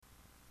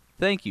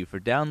Thank you for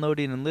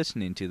downloading and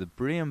listening to the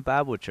Berean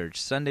Bible Church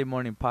Sunday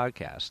Morning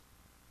Podcast.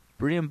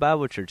 Berean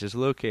Bible Church is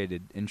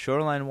located in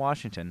Shoreline,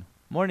 Washington,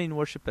 morning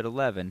worship at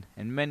 11,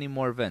 and many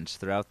more events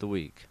throughout the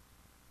week.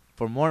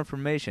 For more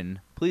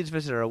information, please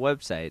visit our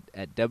website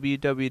at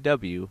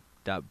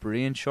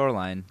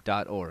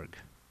www.bereanshoreline.org.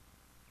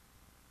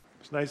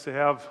 It's nice to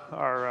have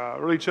our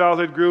early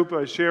childhood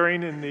group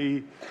sharing in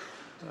the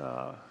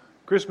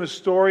Christmas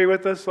story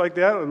with us like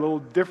that. A little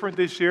different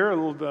this year, a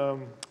little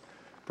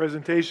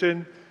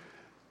presentation.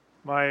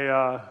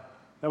 That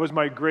was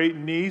my great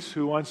niece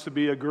who wants to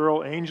be a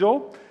girl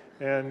angel,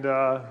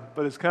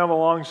 but it's kind of a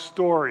long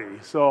story.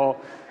 So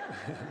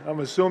I'm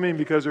assuming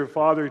because her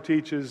father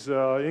teaches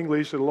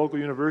English at a local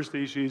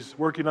university, she's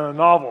working on a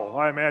novel,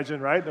 I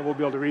imagine, right? That we'll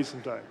be able to read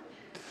sometime.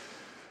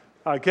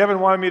 Kevin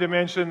wanted me to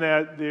mention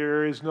that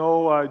there is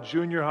no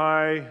junior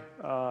high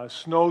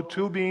snow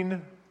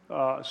tubing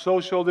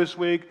social this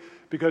week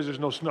because there's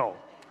no snow.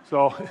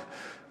 So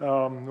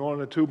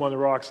on a tube on the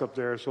rocks up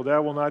there. So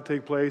that will not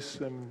take place,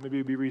 and maybe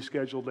it'll be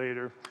rescheduled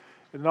later.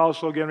 And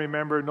also, again,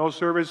 remember, no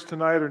service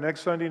tonight or next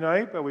Sunday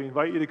night, but we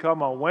invite you to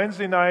come on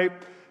Wednesday night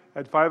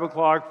at 5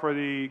 o'clock for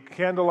the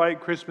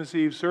Candlelight Christmas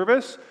Eve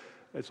service.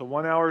 It's a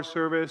 1-hour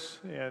service,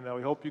 and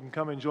we hope you can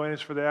come and join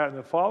us for that. And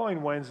the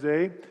following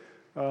Wednesday,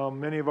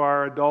 many of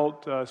our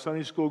adult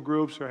Sunday school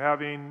groups are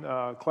having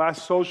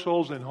class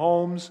socials in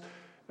homes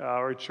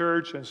or at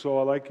church, and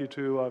so I'd like you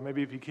to,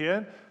 maybe if you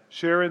can,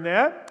 share in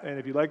that. And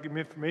if you'd like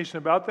information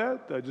about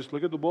that, just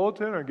look at the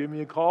bulletin or give me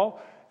a call,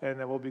 and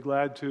we'll be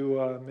glad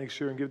to make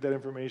sure and give that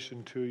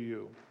information to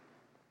you.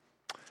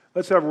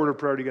 Let's have a word of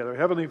prayer together.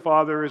 Heavenly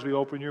Father, as we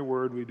open your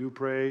word, we do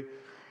pray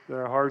that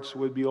our hearts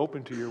would be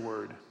open to your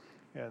word,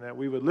 and that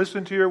we would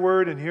listen to your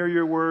word and hear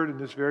your word in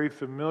this very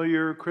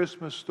familiar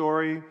Christmas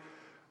story,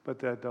 but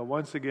that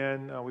once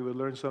again we would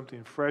learn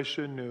something fresh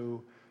and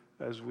new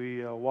as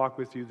we walk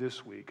with you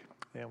this week.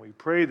 And we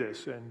pray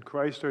this in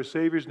Christ our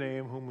Savior's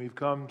name, whom we've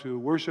come to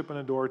worship and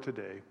adore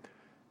today.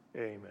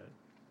 Amen.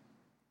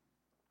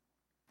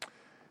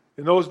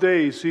 In those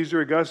days,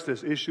 Caesar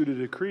Augustus issued a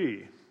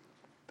decree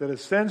that a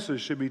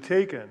census should be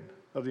taken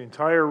of the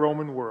entire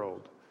Roman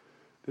world.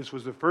 This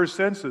was the first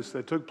census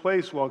that took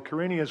place while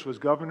Quirinius was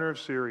governor of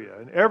Syria,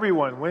 and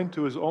everyone went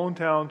to his own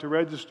town to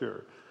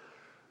register.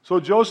 So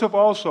Joseph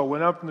also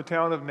went up from the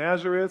town of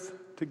Nazareth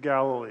to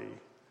Galilee,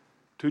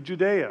 to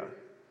Judea,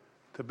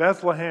 to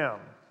Bethlehem,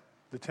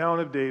 the town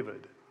of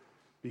David,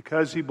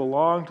 because he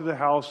belonged to the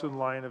house and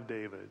line of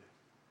David.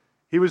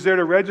 He was there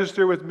to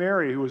register with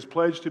Mary, who was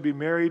pledged to be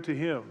married to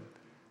him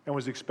and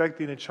was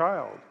expecting a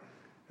child.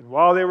 And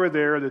while they were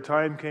there, the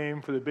time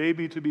came for the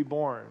baby to be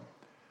born.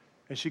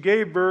 And she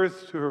gave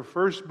birth to her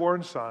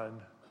firstborn son.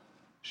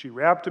 She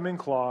wrapped him in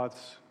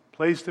cloths,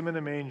 placed him in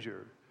a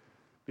manger,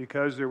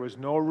 because there was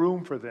no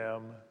room for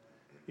them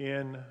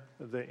in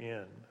the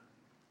inn.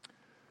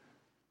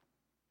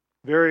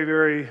 Very,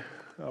 very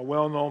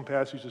well-known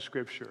passage of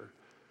Scripture.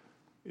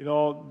 You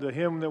know, the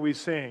hymn that we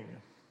sing,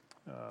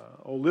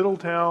 O little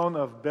town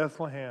of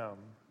Bethlehem,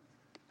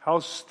 how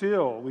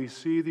still we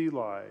see thee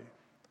lie.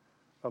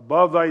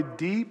 Above thy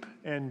deep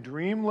and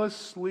dreamless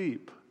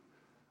sleep,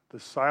 the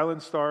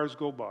silent stars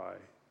go by.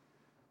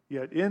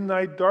 Yet in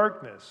thy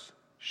darkness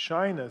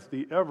shineth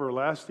the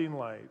everlasting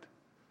light.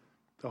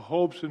 The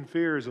hopes and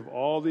fears of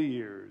all the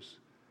years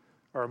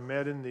are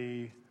met in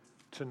thee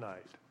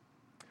tonight.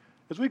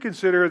 As we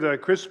consider the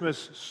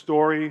Christmas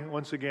story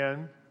once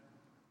again,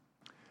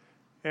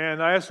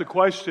 and I ask the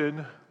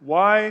question,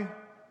 why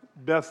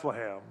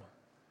Bethlehem?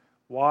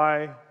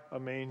 Why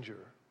a manger?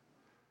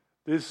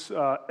 This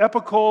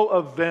epical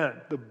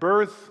event, the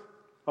birth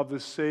of the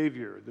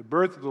Savior, the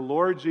birth of the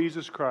Lord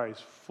Jesus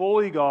Christ,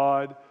 fully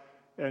God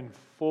and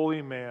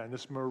fully man,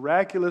 this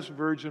miraculous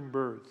virgin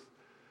birth,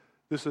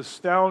 this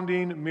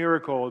astounding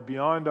miracle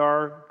beyond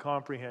our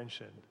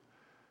comprehension.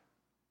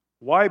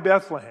 Why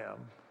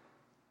Bethlehem?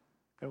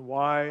 And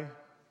why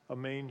a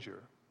manger?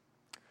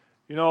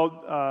 You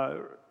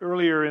know,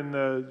 earlier in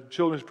the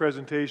children's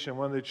presentation,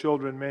 one of the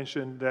children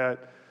mentioned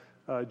that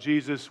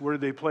Jesus, where did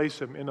they place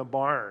him? In a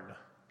barn.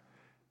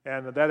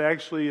 And that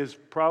actually is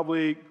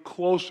probably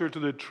closer to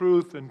the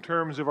truth in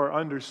terms of our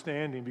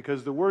understanding,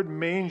 because the word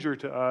manger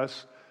to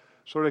us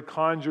sort of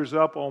conjures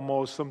up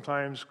almost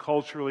sometimes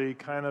culturally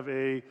kind of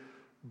a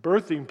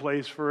birthing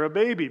place for a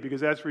baby,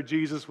 because that's where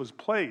Jesus was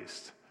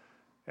placed.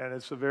 And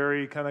it's a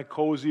very kind of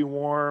cozy,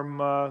 warm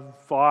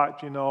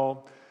thought, you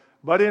know.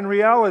 But in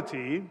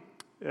reality,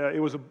 it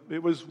was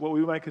what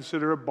we might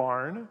consider a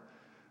barn.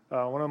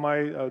 One of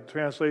my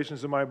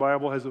translations of my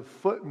Bible has a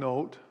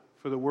footnote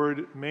for the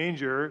word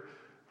manger,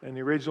 and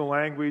the original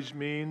language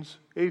means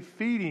a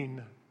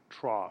feeding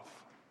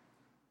trough.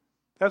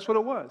 That's what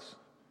it was.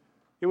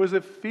 It was a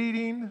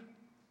feeding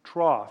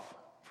trough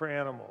for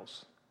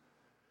animals.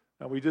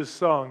 Now, we just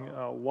sung,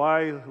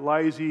 Why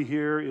lies he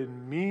here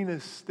in mean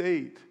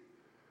estate,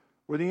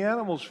 where the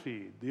animals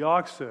feed, the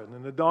oxen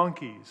and the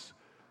donkeys.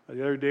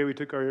 The other day we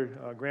took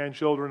our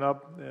grandchildren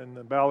up in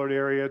the Ballard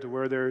area to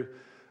where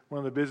one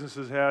of the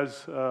businesses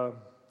has a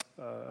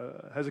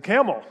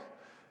camel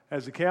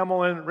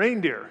and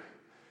reindeer.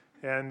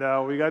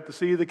 and we got to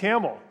see the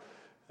camel.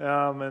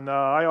 I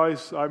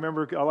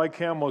remember I like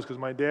camels because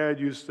my dad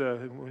used to,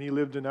 when he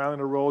lived in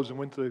Island of Rhodes and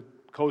went to the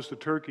coast of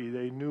Turkey,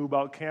 they knew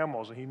about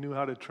camels, and he knew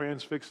how to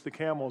transfix the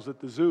camels at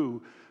the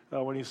zoo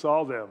when he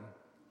saw them.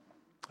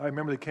 I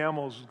remember the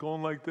camels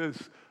going like this.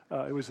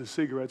 It was a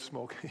cigarette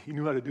smoke. He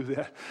knew how to do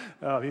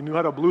that. He knew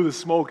how to blow the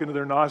smoke into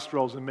their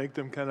nostrils and make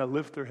them kind of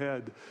lift their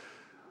head.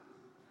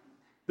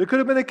 There could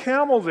have been a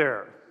camel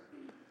there.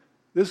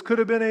 This could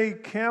have been a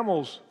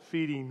camel's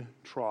feeding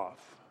trough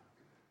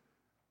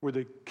where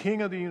the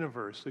King of the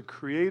universe, the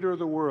creator of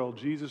the world,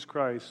 Jesus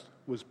Christ,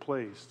 was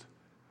placed.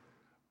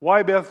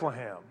 Why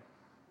Bethlehem?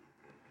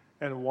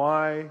 And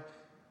why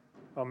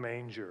a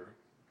manger?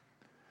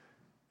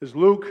 As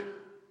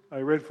I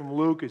read from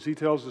Luke as he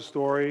tells the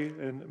story,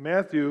 and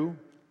Matthew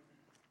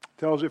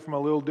tells it from a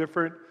little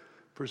different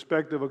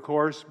perspective, of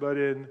course, but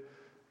in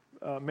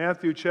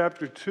Matthew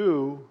chapter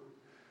 2,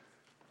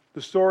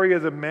 the story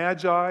of the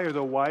Magi, or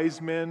the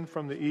wise men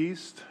from the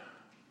east,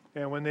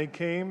 and when they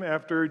came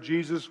after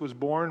Jesus was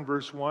born,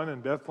 verse 1,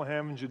 in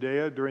Bethlehem in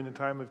Judea during the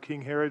time of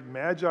King Herod,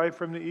 Magi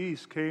from the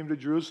east came to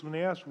Jerusalem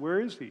and they asked, where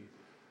is he?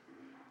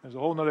 There's a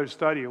whole other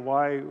study of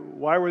why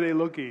were they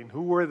looking?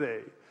 Who were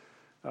they?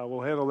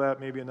 We'll handle that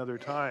maybe another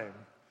time.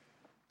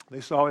 They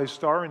saw a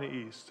star in the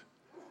east.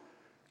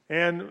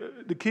 And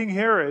the King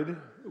Herod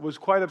was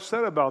quite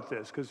upset about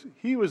this because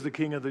he was the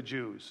king of the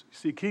Jews.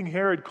 See, King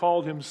Herod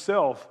called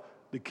himself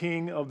the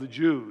king of the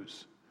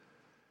Jews.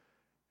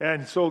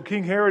 And so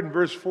King Herod in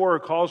verse 4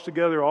 calls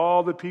together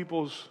all the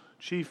people's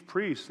chief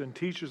priests and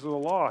teachers of the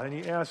law, and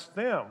he asks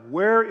them,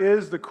 where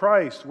is the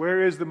Christ?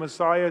 Where is the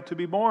Messiah to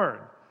be born?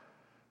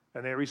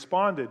 And they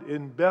responded,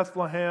 in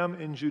Bethlehem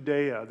in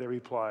Judea, they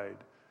replied.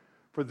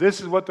 For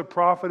this is what the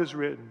prophet has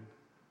written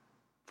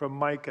from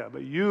Micah.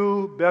 But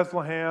you,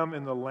 Bethlehem,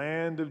 in the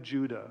land of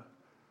Judah,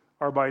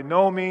 are by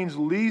no means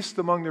least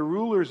among the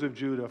rulers of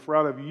Judah, for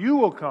out of you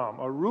will come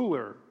a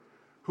ruler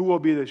who will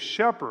be the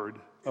shepherd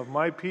of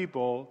my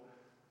people,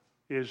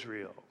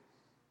 Israel.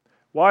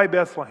 Why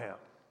Bethlehem?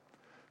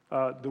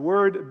 The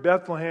word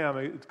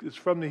Bethlehem is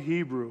from the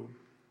Hebrew.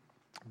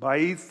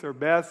 Baith or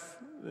Beth,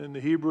 in the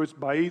Hebrew it's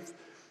Baith.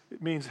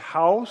 It means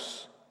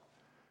house,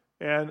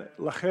 and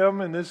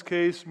Lechem in this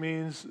case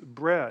means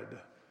bread.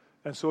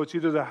 And so it's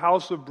either the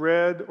house of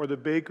bread or the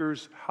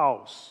baker's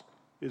house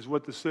is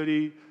what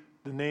the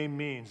name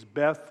means,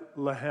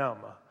 Bethlehem.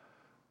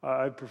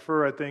 I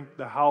prefer, I think,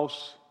 the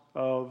house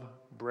of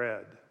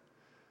bread.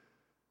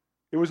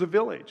 It was a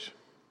village.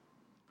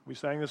 We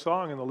sang the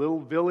song in the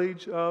little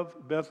village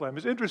of Bethlehem.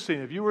 It's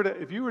interesting, if you were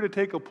to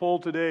take a poll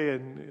today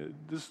and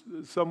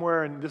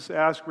somewhere and just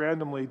ask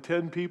randomly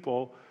 10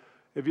 people,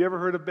 have you ever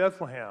heard of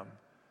Bethlehem?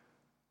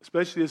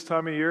 Especially this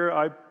time of year,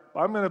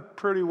 I'm going to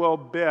pretty well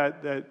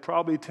bet that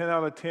probably 10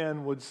 out of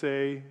 10 would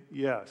say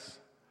yes.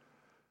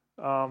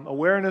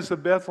 Awareness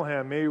of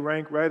Bethlehem may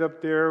rank right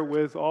up there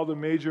with all the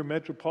major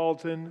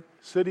metropolitan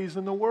cities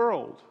in the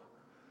world.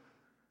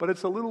 But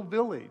it's a little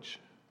village.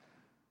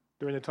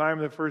 During the time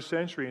of the first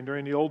century and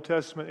during the Old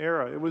Testament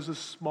era, it was a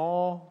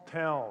small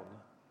town,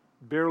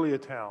 barely a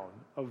town,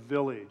 a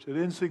village, an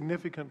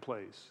insignificant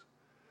place.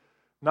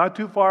 Not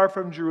too far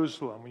from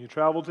Jerusalem. When you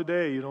travel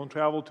today, you don't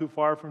travel too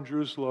far from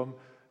Jerusalem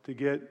to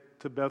get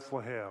to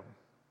Bethlehem.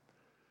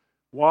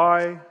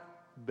 Why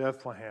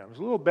Bethlehem? There's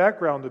a little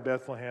background to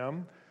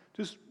Bethlehem.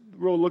 Just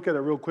we'll look at it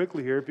real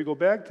quickly here. If you go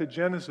back to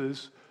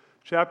Genesis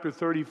chapter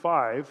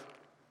 35,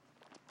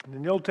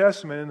 in the Old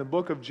Testament, in the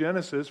book of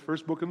Genesis,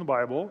 first book in the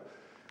Bible,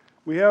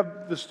 we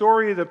have the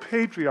story of the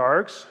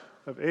patriarchs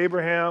of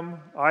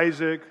Abraham,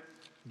 Isaac,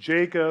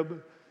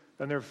 Jacob,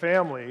 and their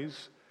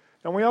families.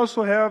 And we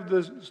also have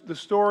the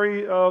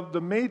story of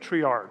the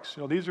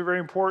matriarchs. These are very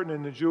important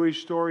in the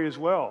Jewish story as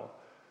well.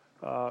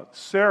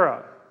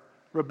 Sarah,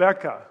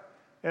 Rebekah,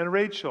 and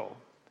Rachel.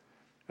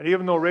 And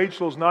even though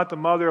Rachel is not the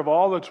mother of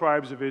all the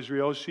tribes of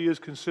Israel, she is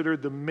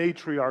considered the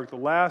matriarch, the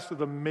last of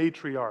the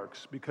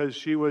matriarchs, because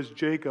she was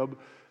Jacob,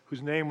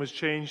 whose name was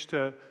changed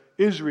to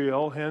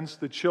Israel, hence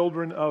the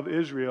children of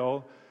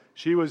Israel.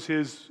 She was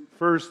his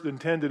first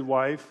intended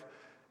wife,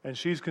 and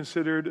she's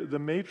considered the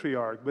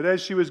matriarch. But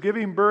as she was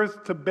giving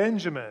birth to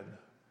Benjamin,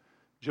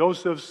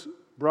 Joseph's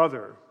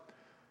brother,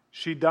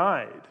 she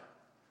died.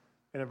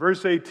 And in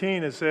verse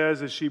 18 it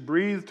says, as she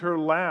breathed her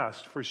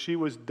last, for she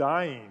was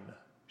dying,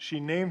 she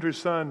named her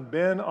son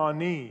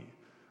Ben-Ani,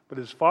 but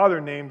his father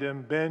named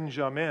him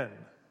Benjamin.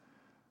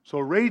 So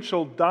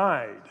Rachel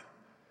died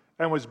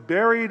and was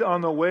buried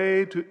on the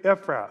way to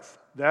Ephrath,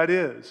 that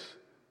is,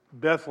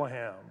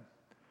 Bethlehem.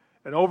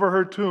 And over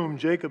her tomb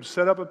Jacob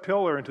set up a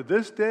pillar, and to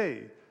this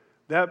day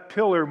that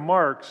pillar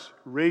marks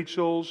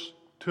Rachel's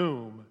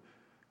tomb.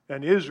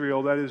 And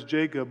Israel, that is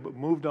Jacob,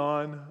 moved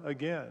on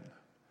again.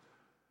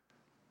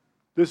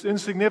 This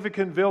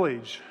insignificant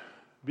village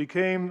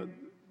became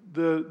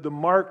the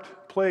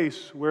marked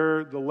place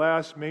where the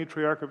last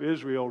matriarch of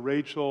Israel,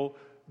 Rachel,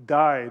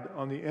 died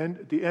on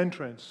the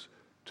entrance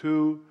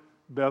to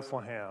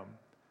Bethlehem.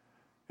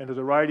 And to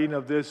the writing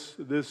of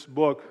this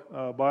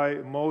book by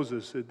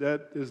Moses,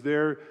 that is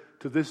there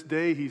to this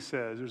day, he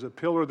says. There's a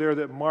pillar there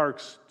that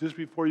marks, just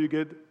before you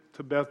get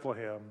to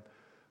Bethlehem,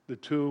 the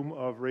tomb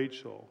of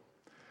Rachel.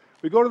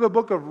 We go to the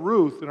book of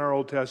Ruth in our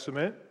Old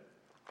Testament.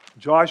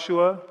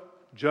 Joshua,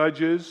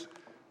 Judges,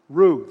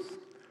 Ruth.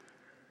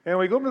 And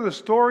we go to the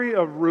story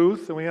of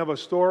Ruth, and we have a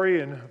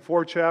story in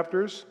 4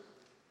 chapters.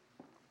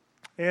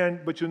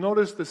 But you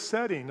notice the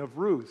setting of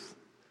Ruth.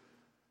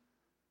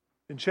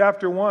 In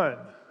chapter 1,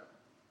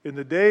 in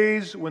the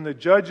days when the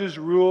judges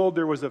ruled,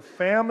 there was a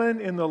famine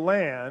in the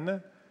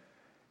land,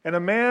 and a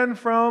man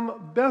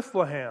from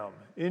Bethlehem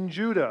in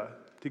Judah,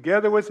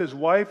 together with his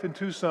wife and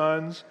 2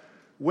 sons,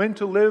 went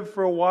to live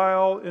for a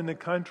while in the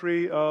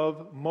country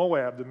of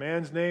Moab. The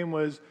man's name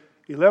was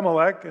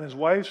Elimelech, and his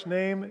wife's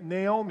name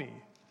Naomi.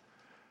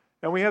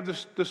 And we have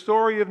the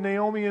story of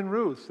Naomi and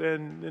Ruth.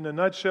 And in a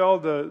nutshell,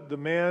 the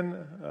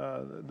men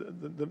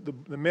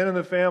in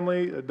the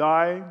family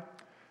die,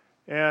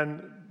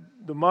 and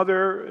the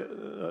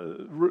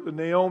mother,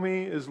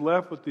 Naomi, is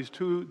left with these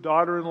 2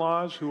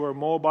 daughter-in-laws who are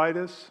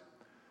Moabites.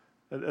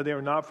 They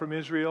are not from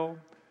Israel.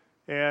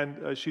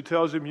 And she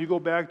tells him, you go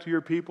back to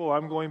your people,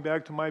 I'm going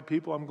back to my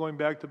people, I'm going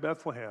back to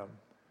Bethlehem.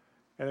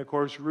 And of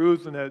course,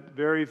 Ruth, in that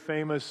very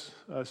famous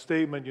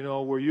statement,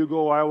 where you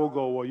go, I will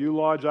go, where you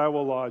lodge, I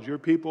will lodge, your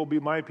people will be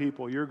my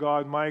people, your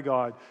God, my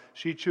God.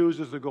 She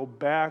chooses to go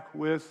back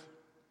with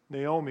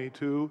Naomi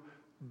to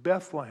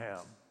Bethlehem.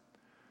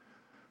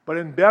 But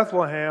in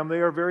Bethlehem, they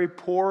are very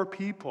poor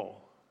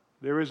people.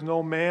 There is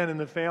no man in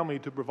the family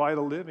to provide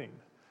a living.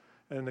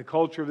 And in the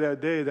culture of that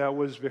day, that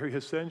was very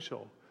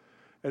essential.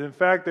 And in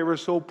fact, they were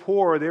so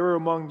poor, they were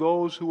among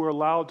those who were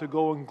allowed to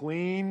go and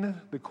glean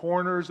the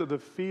corners of the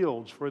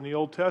fields. For in the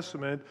Old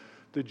Testament,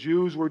 the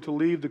Jews were to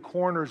leave the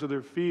corners of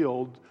their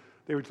field.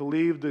 They were to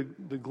leave the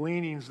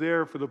gleanings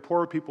there for the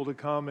poor people to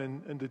come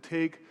and to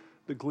take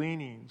the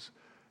gleanings.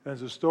 And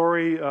as the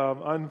story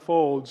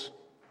unfolds,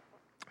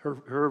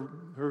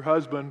 her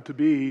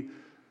husband-to-be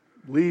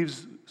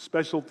leaves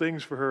special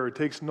things for her,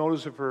 takes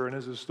notice of her. And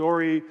as the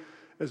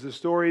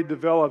story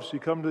develops, you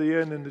come to the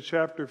end into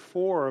chapter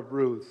 4 of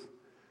Ruth.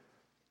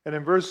 And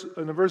in verse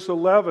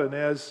 11,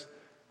 as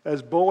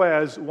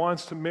Boaz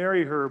wants to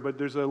marry her, but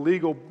there's a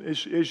legal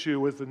issue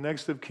with the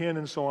next of kin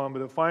and so on,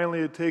 but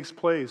finally it takes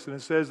place. And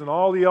it says, and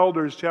all the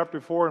elders,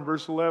 chapter 4 and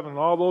verse 11, and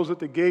all those at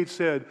the gate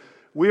said,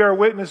 we are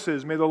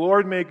witnesses. May the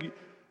Lord make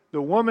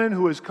the woman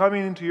who is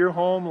coming into your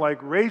home like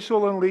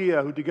Rachel and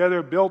Leah, who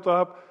together built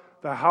up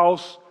the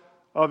house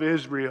of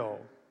Israel.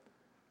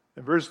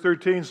 In verse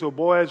 13, so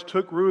Boaz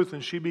took Ruth,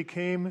 and she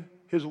became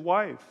his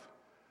wife,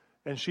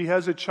 and she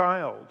has a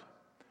child.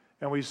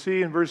 And we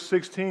see in verse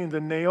 16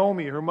 that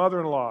Naomi, her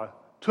mother-in-law,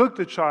 took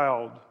the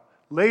child,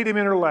 laid him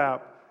in her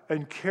lap,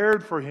 and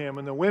cared for him.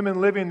 And the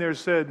women living there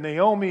said,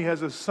 Naomi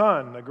has a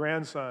son, a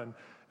grandson,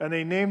 and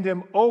they named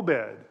him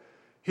Obed.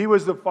 He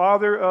was the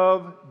father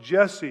of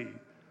Jesse,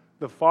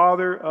 the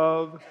father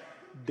of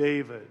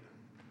David.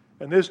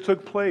 And this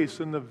took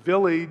place in the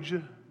village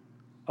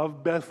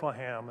of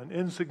Bethlehem, an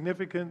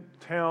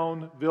insignificant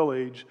town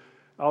village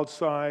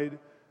outside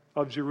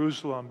of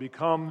Jerusalem,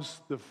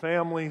 becomes the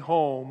family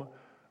home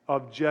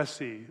of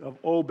Jesse, of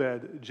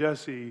Obed,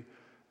 Jesse,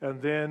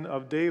 and then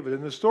of David.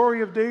 In the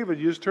story of David,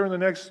 you just turn to the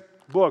next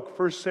book,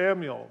 1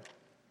 Samuel,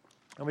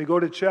 and we go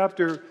to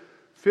chapter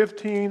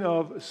 15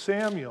 of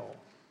Samuel.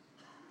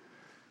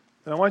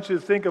 And I want you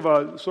to think of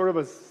a sort of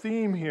a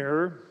theme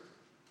here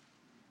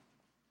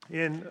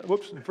in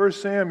 1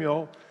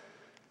 Samuel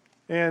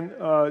and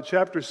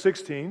chapter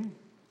 16.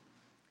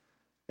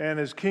 And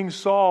as King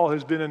Saul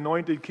has been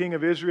anointed king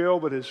of Israel,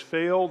 but has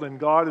failed, and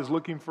God is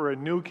looking for a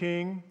new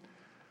king.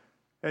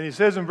 And he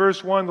says in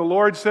verse 1, the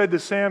Lord said to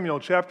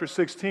Samuel, chapter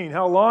 16,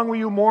 how long will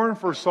you mourn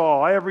for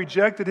Saul? I have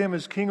rejected him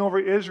as king over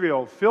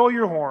Israel. Fill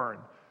your horn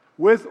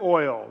with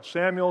oil.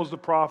 Samuel is the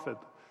prophet.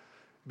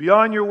 Be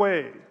on your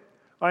way.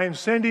 I am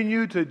sending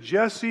you to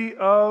Jesse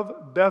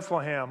of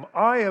Bethlehem.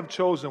 I have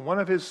chosen one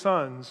of his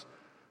sons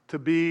to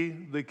be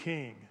the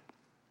king.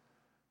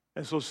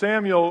 And so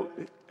Samuel,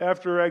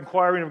 after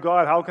inquiring of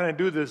God, how can I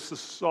do this?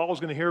 Saul's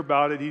going to hear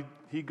about it.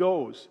 He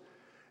goes.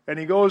 And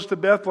he goes to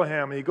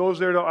Bethlehem, and he goes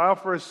there to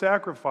offer a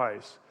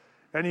sacrifice.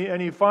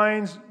 And he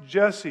finds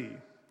Jesse.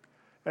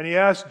 And he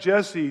asks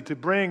Jesse to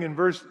bring, in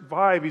verse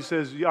 5, he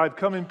says, I've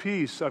come in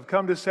peace. I've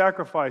come to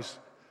sacrifice.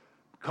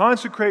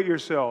 Consecrate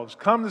yourselves.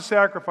 Come to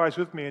sacrifice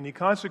with me. And he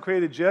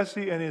consecrated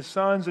Jesse and his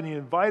sons, and he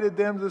invited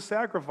them to the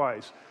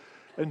sacrifice.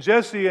 And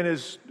Jesse and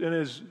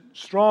his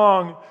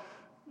strong,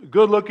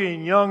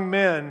 good-looking young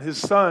men, his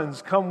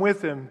sons, come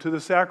with him to the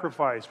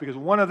sacrifice, because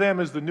one of them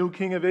is the new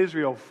king of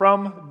Israel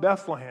from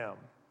Bethlehem.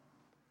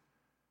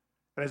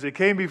 And as they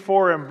came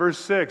before him, verse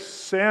 6,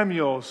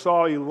 Samuel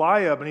saw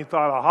Eliab, and he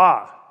thought,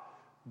 aha,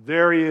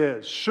 there he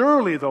is.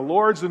 Surely the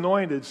Lord's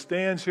anointed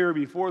stands here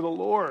before the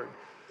Lord.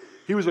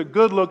 He was a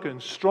good-looking,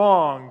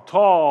 strong,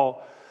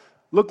 tall,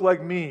 looked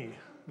like me.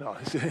 No,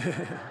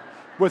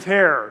 with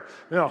hair.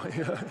 No,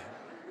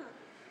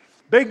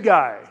 big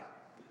guy.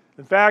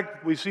 In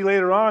fact, we see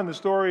later on the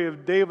story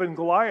of David and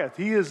Goliath.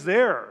 He is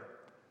there.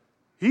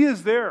 He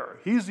is there.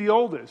 He's the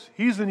oldest.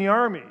 He's in the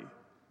army.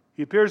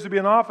 He appears to be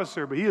an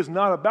officer, but he is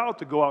not about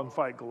to go out and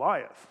fight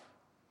Goliath.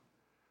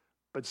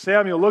 But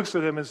Samuel looks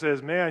at him and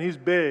says, man, he's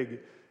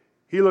big.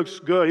 He looks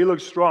good. He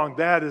looks strong.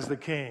 That is the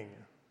king.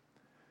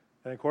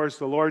 And of course,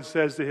 the Lord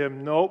says to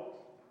him, nope.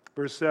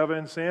 Verse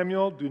 7,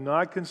 Samuel, do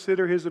not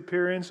consider his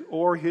appearance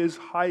or his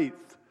height.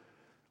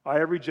 I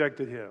have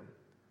rejected him.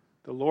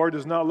 The Lord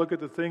does not look at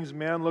the things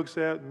man looks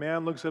at.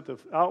 Man looks at the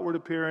outward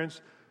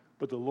appearance,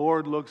 but the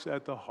Lord looks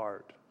at the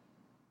heart.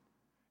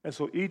 And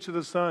so each of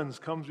the sons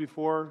comes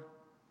before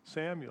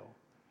Samuel.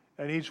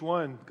 And each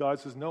one, God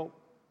says, nope,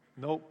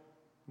 nope,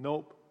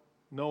 nope,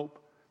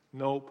 nope,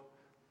 nope,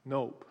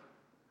 nope.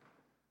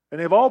 And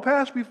they've all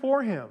passed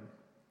before him.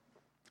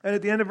 And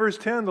at the end of verse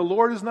 10, the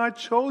Lord has not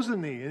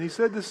chosen me. And he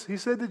said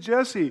to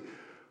Jesse,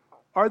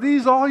 are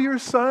these all your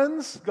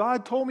sons?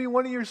 God told me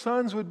one of your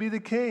sons would be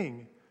the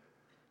king.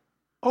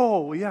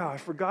 Oh, yeah, I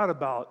forgot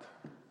about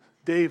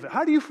David.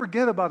 How do you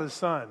forget about his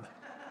son?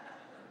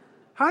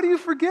 How do you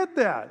forget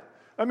that?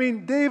 I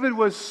mean, David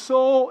was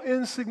so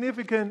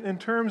insignificant in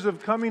terms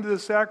of coming to the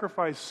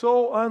sacrifice,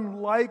 so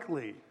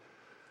unlikely,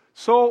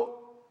 so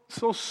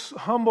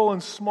humble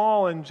and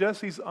small in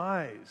Jesse's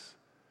eyes,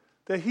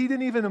 that he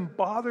didn't even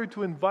bother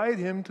to invite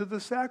him to the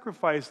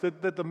sacrifice,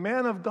 that the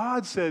man of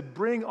God said,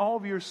 bring all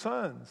of your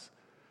sons.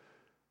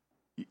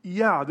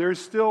 Yeah, there's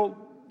still,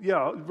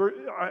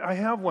 I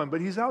have one,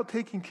 but he's out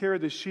taking care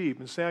of the sheep.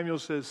 And Samuel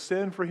says,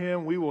 send for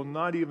him. We will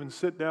not even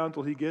sit down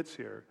until he gets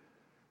here.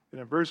 And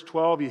in verse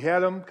 12, he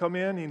had him come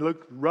in. He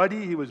looked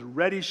ruddy. He was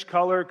reddish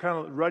color,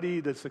 kind of ruddy.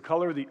 That's the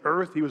color of the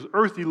earth. He was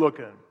earthy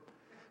looking.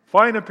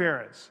 Fine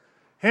appearance.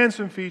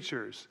 Handsome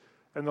features.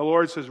 And the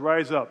Lord says,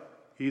 rise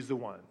up. He's the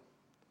one.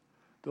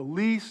 The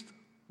least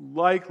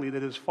likely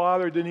that his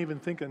father didn't even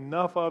think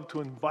enough of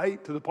to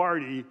invite to the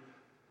party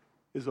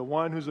is the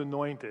one who's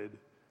anointed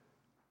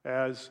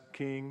as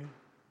king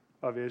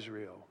of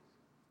Israel.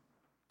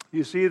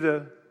 You see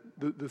the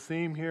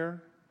theme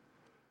here?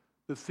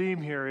 The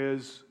theme here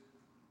is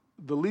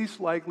the least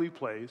likely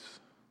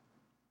place,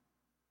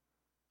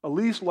 a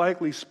least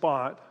likely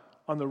spot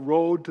on the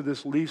road to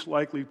this least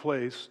likely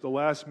place. The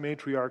last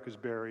matriarch is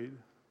buried.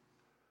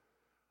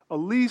 A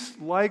least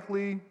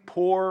likely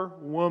poor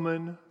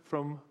woman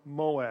from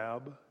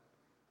Moab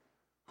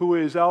who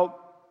is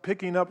out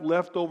picking up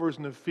leftovers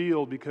in the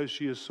field because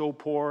she is so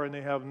poor and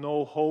they have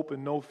no hope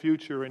and no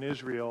future in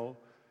Israel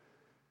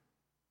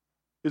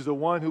is the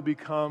one who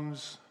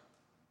becomes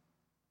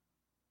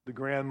the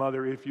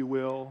grandmother, if you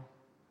will,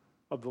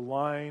 of the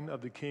line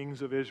of the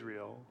kings of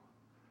Israel.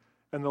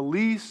 And the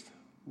least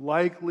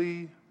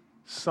likely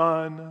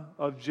son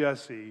of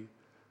Jesse,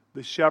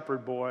 the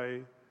shepherd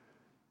boy,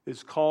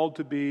 is called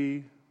to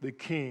be the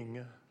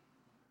king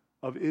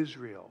of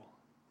Israel.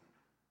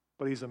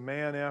 But he's a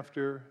man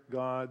after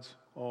God's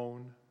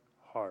own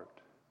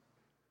heart.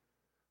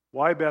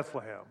 Why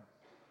Bethlehem?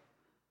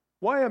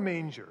 Why a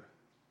manger?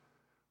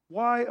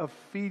 Why a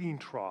feeding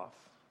trough?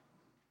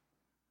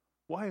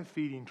 Why a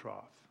feeding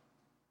trough?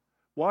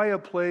 Why a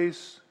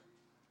place?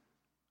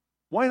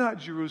 Why not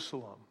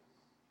Jerusalem?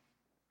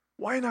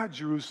 Why not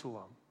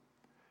Jerusalem?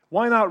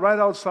 Why not right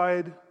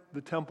outside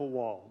the temple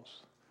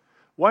walls?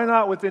 Why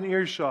not within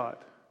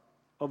earshot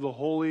of the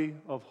Holy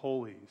of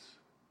Holies?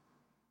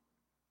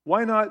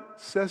 Why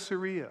not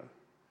Caesarea,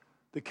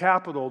 the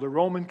capital, the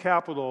Roman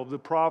capital of the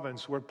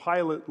province where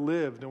Pilate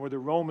lived and where the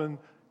Roman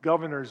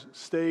governors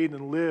stayed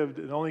and lived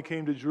and only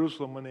came to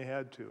Jerusalem when they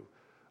had to?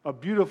 A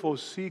beautiful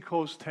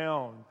seacoast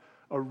town,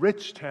 a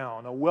rich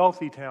town, a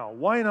wealthy town.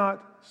 Why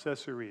not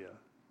Caesarea?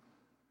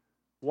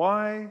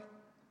 Why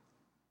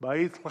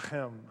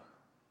Bethlehem,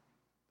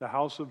 the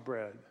house of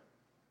bread,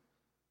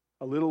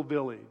 a little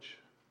village?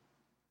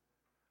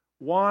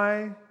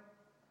 Why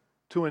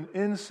to an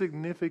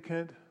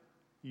insignificant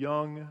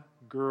young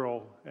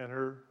girl and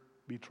her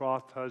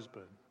betrothed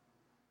husband?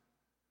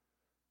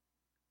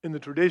 In the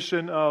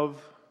tradition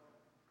of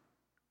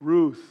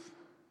Ruth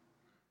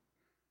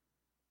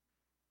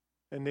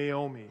and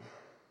Naomi,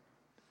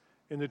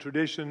 in the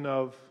tradition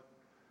of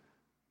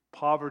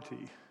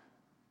poverty,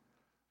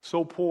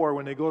 so poor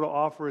when they go to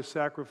offer a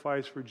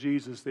sacrifice for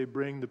Jesus, they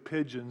bring the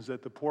pigeons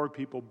that the poor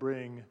people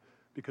bring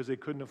because they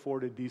couldn't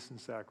afford a decent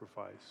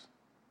sacrifice.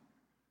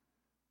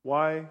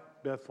 Why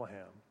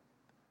Bethlehem?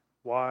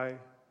 Why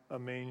a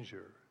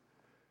manger?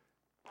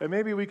 And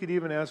maybe we could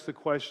even ask the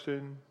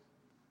question,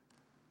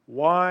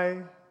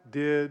 why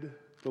did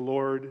the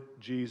Lord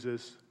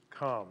Jesus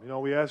come? You know,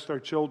 we asked our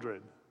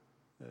children,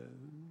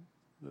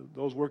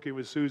 those working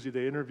with Susie,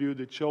 they interviewed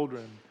the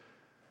children,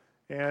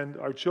 and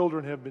our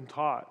children have been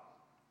taught,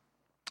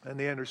 and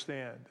they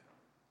understand.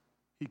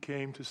 He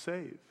came to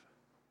save.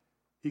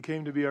 He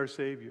came to be our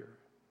Savior.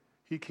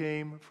 He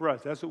came for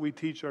us. That's what we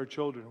teach our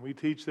children. We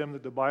teach them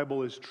that the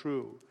Bible is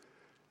true,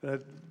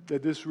 that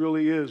this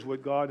really is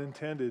what God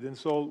intended. And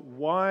so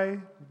why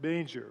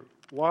manger?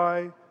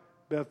 Why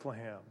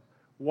Bethlehem?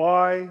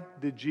 Why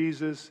did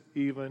Jesus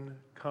even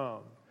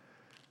come?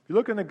 If you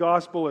look in the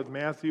gospel at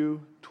Matthew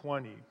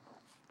 20,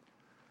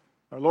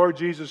 our Lord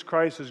Jesus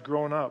Christ has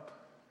grown up.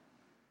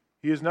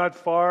 He is not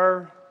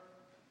far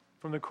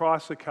from the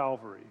cross of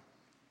Calvary.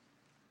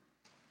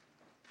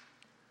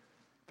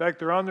 fact,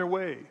 they're on their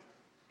way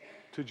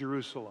to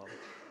Jerusalem.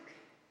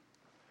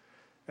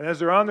 And as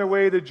they're on their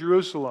way to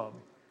Jerusalem,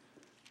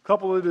 a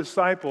couple of the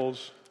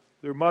disciples,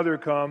 their mother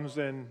comes,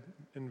 and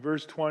in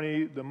verse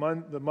 20, the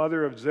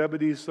mother of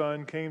Zebedee's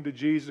son came to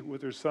Jesus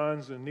with her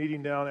sons and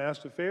kneeling down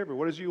asked a favor.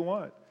 What does you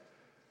want?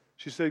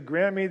 She said,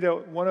 grant me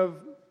that one of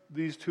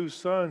these two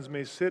sons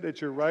may sit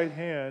at your right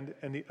hand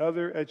and the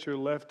other at your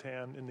left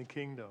hand in the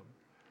kingdom.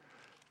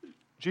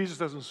 Jesus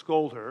doesn't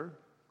scold her.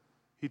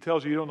 He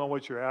tells you don't know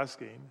what you're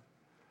asking.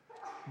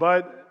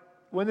 But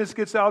when this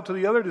gets out to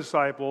the other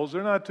disciples,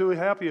 they're not too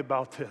happy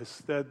about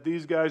this, that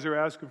these guys are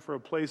asking for a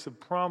place of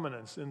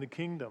prominence in the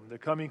kingdom, the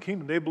coming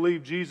kingdom. They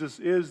believe Jesus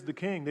is the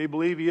king. They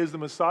believe he is the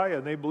Messiah,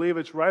 and they believe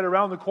it's right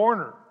around the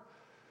corner.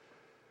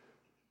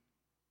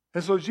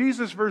 And so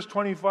Jesus, verse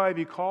 25,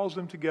 he calls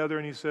them together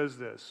and he says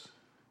this,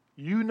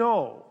 you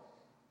know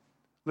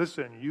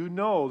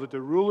that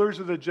the rulers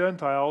of the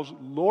Gentiles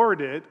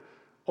lord it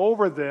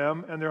over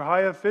them, and their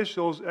high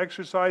officials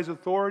exercise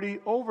authority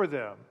over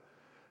them.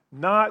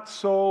 Not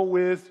so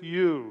with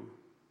you,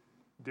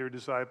 dear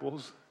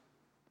disciples.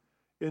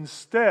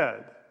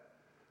 Instead,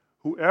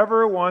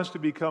 whoever wants to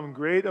become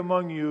great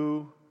among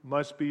you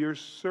must be your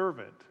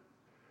servant.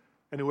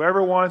 And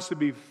whoever wants to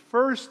be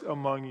first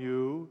among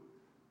you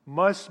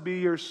must be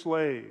your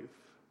slave.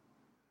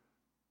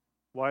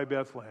 Why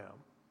Bethlehem?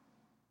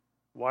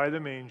 Why the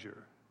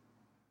manger?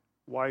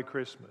 Why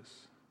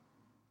Christmas?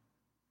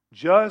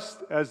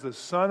 Just as the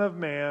Son of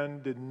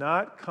Man did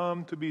not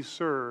come to be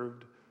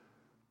served,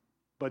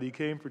 but he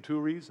came for two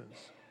reasons.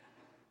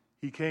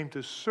 He came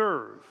to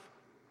serve,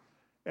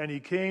 and he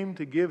came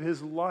to give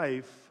his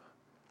life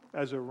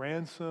as a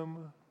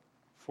ransom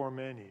for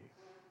many.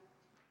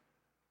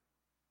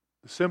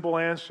 The simple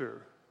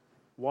answer,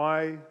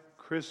 why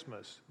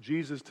Christmas?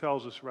 Jesus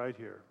tells us right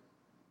here.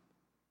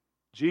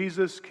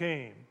 Jesus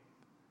came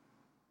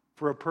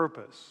for a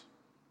purpose,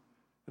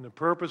 and the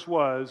purpose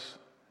was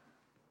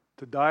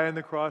to die on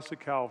the cross of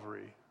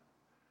Calvary,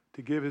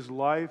 to give his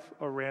life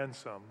a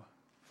ransom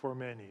for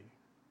many.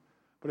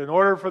 But in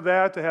order for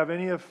that to have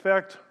any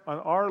effect on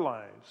our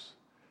lives,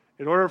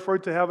 in order for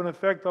it to have an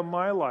effect on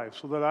my life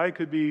so that I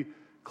could be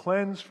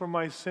cleansed from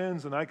my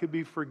sins and I could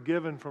be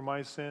forgiven for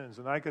my sins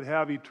and I could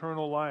have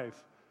eternal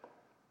life,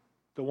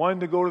 the one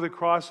to go to the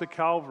cross of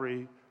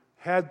Calvary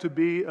had to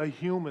be a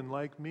human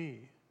like me.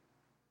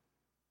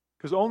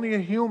 Because only a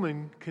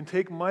human can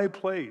take my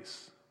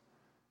place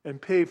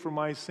and pay for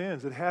my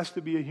sins. It has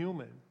to be a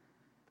human.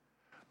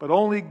 But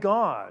only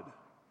God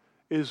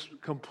is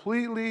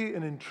completely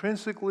and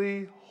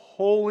intrinsically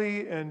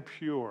holy and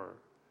pure.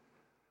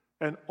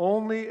 And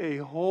only a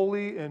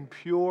holy and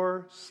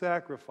pure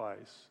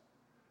sacrifice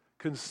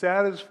can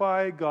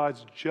satisfy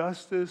God's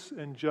justice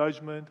and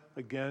judgment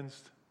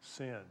against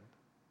sin.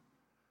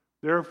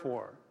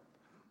 Therefore,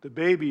 the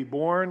baby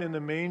born in the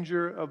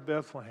manger of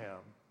Bethlehem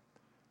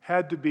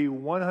had to be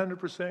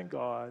 100%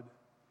 God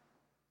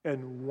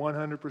and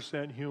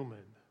 100% human.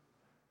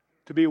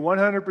 To be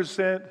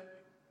 100%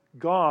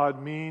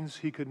 God means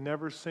he could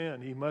never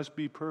sin. He must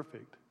be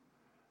perfect.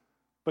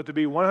 But to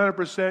be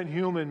 100%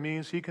 human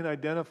means he can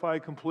identify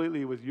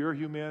completely with your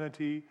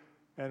humanity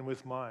and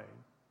with mine.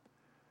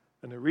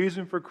 And the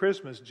reason for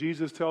Christmas,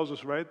 Jesus tells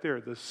us right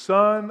there, the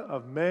Son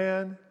of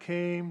Man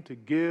came to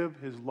give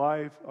his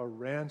life a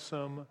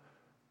ransom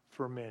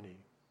for many.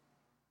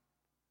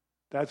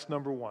 That's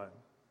number one.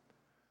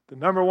 The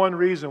number one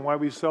reason why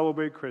we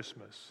celebrate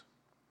Christmas.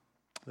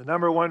 The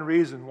number one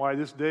reason why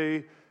this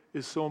day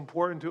is so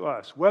important to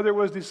us. Whether it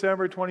was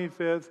December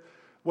 25th,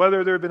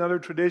 whether there have been other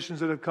traditions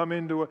that have come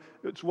into it,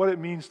 it's what it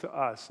means to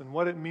us. And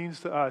what it means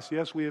to us,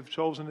 yes, we have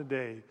chosen a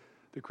day.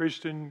 The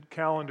Christian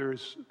calendar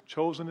has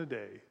chosen a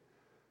day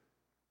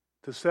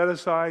to set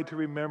aside to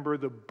remember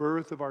the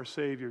birth of our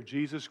Savior,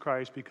 Jesus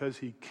Christ, because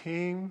he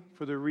came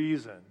for the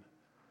reason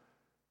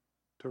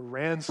to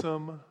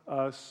ransom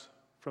us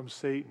from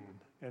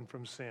Satan and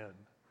from sin.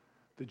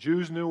 The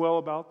Jews knew well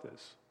about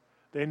this.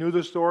 They knew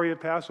the story of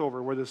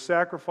Passover, where the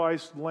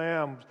sacrificed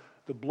lamb,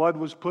 the blood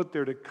was put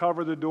there to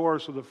cover the door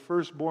so the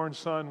firstborn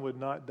son would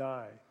not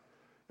die.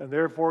 And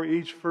therefore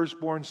each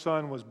firstborn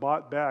son was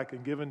bought back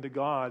and given to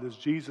God as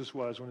Jesus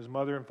was when his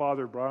mother and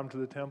father brought him to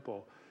the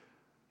temple.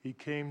 He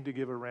came to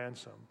give a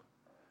ransom.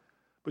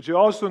 But you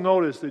also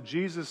notice that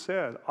Jesus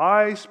said,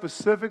 I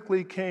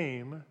specifically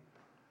came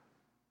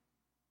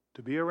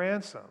to be a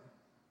ransom.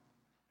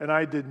 And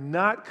I did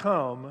not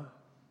come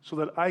so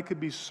that I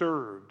could be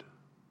served.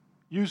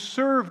 You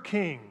serve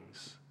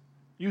kings.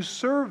 You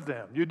serve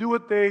them. You do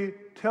what they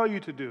tell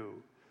you to do.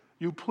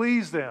 You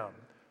please them.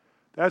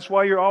 That's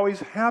why you're always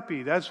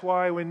happy. That's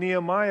why when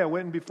Nehemiah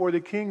went before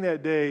the king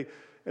that day,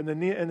 and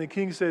the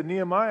king said,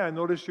 Nehemiah, I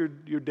noticed you're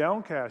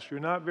downcast. You're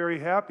not very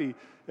happy.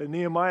 And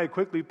Nehemiah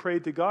quickly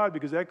prayed to God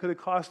because that could have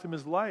cost him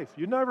his life.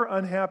 You're never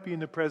unhappy in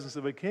the presence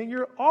of a king.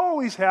 You're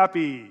always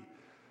happy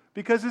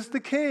because it's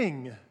the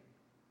king.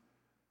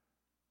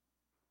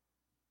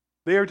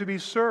 They are to be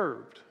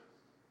served.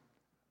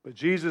 But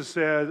Jesus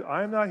said,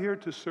 I'm not here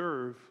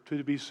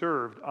to be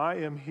served. I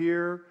am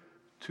here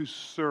to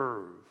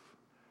serve.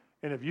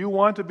 And if you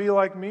want to be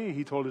like me,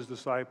 he told his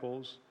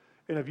disciples,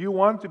 and if you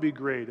want to be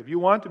great, if you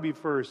want to be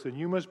first, then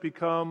you must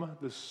become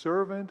the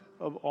servant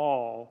of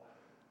all,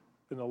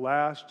 and the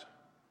last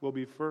will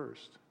be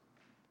first.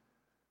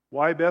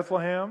 Why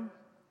Bethlehem?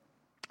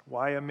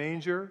 Why a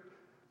manger?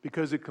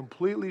 Because it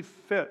completely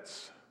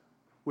fits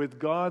with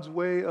God's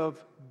way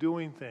of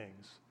doing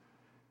things.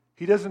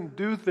 He doesn't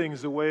do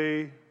things the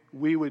way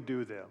we would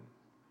do them.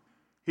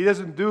 He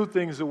doesn't do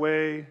things the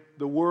way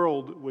the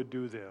world would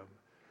do them.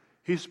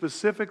 He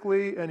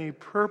specifically and he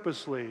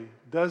purposely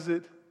does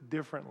it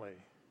differently.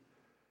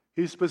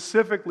 He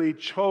specifically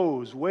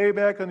chose, way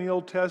back in the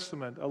Old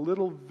Testament, a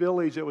little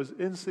village that was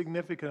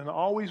insignificant and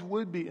always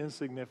would be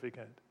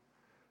insignificant.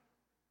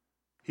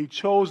 He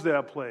chose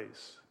that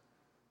place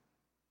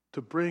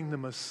to bring the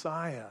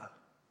Messiah,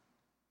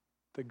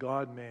 the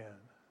God-man.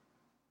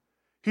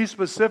 He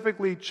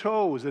specifically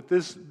chose that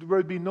there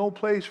would be no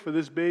place for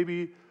this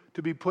baby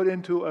to be put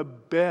into a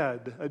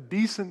bed, a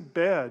decent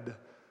bed,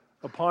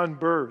 upon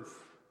birth.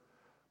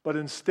 But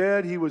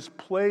instead, he was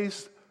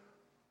placed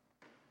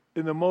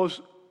in the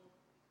most,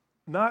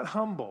 not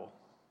humble,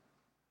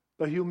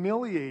 but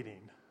humiliating.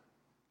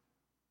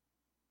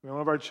 One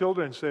of our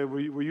children said,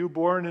 were you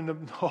born in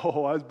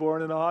no, I was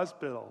born in a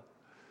hospital.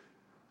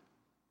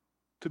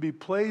 To be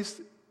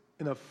placed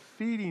in a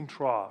feeding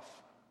trough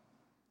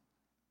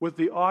with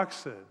the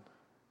oxen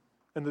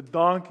and the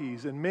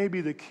donkeys and maybe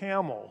the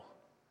camel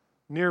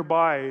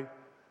nearby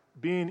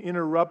being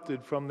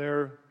interrupted from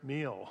their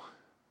meal.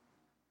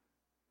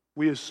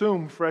 We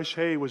assume fresh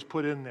hay was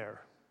put in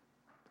there.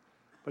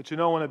 But you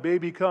know, when a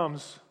baby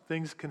comes,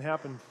 things can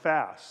happen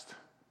fast.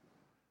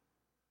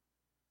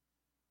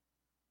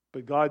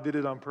 But God did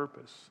it on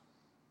purpose.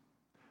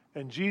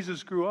 And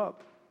Jesus grew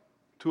up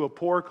to a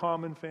poor,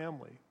 common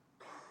family.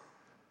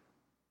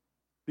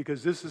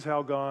 Because this is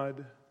how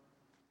God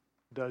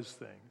does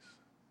things.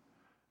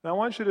 Now I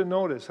want you to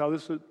notice how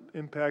this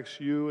impacts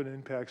you and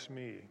impacts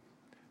me.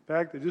 In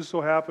fact, it just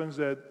so happens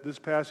that this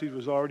passage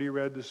was already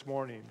read this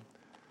morning.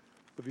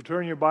 If you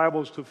turn your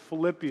Bibles to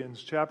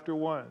Philippians chapter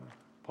 1,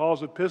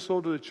 Paul's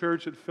epistle to the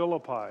church at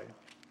Philippi.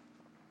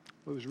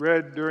 It was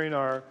read during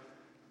our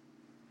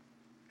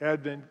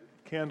Advent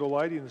candle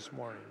lighting this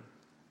morning.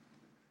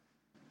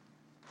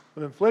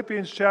 But in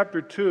Philippians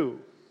chapter 2,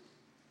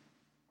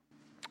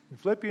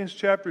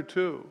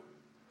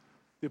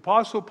 the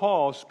Apostle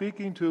Paul,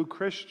 speaking to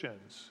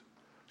Christians,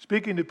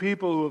 speaking to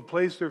people who have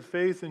placed their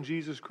faith in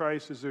Jesus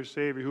Christ as their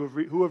Savior,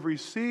 who have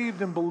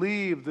received and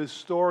believed this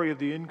story of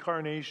the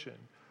incarnation,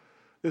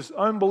 this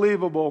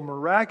unbelievable,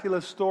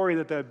 miraculous story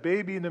that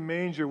baby in the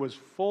manger was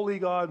fully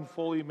God and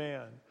fully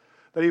man,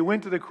 that he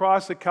went to the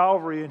cross of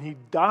Calvary and he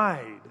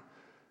died.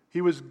 He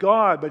was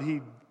God, but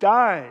he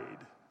died.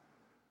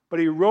 But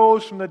he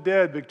rose from the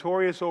dead,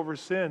 victorious over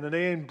sin. And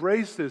they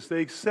embraced this.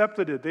 They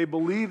accepted it. They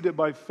believed it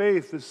by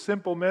faith, this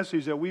simple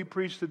message that we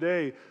preach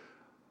today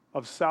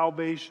of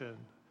salvation.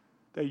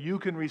 That you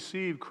can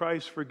receive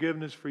Christ's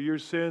forgiveness for your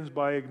sins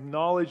by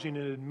acknowledging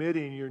and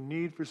admitting your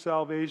need for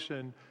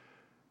salvation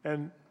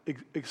and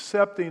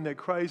accepting that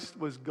Christ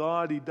was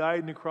God. He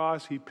died on the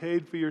cross. He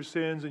paid for your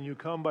sins. And you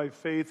come by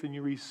faith and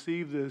you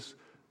receive this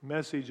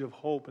message of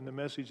hope and the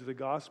message of the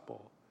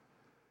gospel.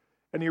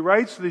 And he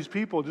writes to these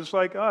people just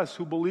like us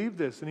who believe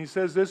this. And he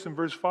says this in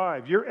verse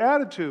 5. Your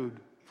attitude,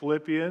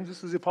 Philippians,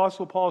 this is the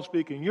Apostle Paul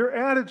speaking, your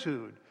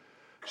attitude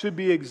should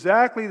be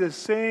exactly the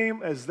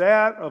same as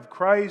that of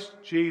Christ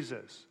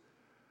Jesus,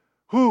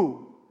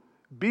 who,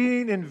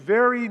 being in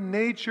very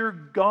nature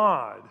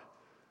God,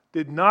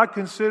 did not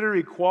consider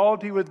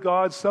equality with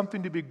God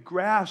something to be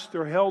grasped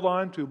or held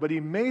onto, but he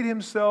made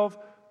himself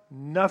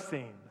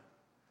nothing,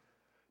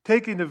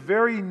 taking the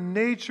very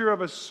nature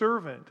of a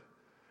servant,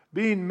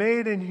 being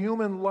made in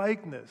human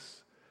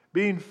likeness,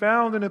 being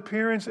found in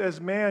appearance as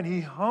man, he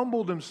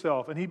humbled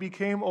himself and he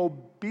became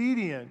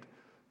obedient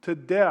to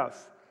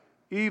death,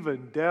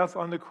 even death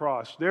on the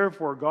cross.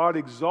 Therefore, God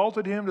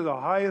exalted him to the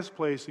highest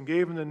place and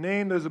gave him the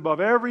name that is above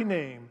every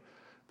name,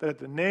 that at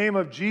the name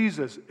of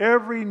Jesus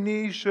every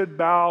knee should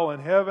bow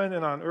in heaven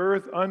and on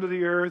earth, under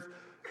the earth,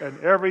 and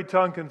every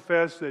tongue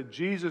confess that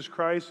Jesus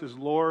Christ is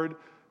Lord,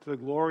 to the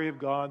glory of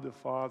God the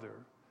Father.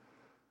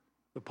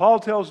 But Paul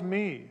tells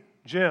me,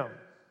 Jim,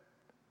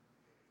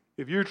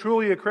 if you're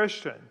truly a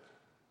Christian,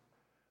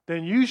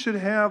 then you should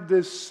have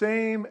this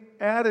same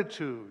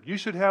attitude. You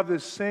should have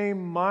this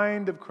same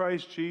mind of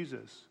Christ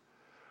Jesus,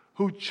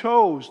 who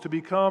chose to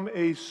become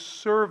a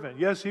servant.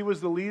 Yes, he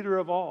was the leader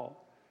of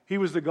all. He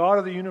was the God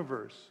of the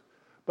universe.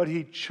 But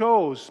he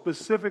chose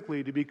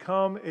specifically to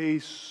become a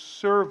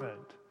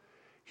servant.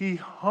 He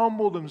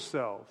humbled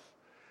himself,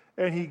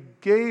 and he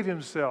gave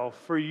himself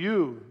for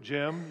you,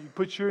 Jim. You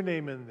put your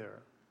name in there.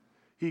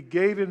 He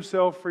gave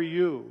himself for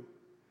you.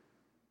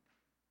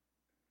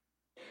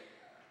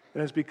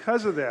 And it's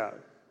because of that,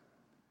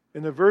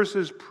 in the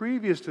verses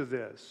previous to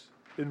this,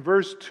 in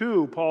verse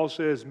 2, Paul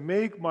says,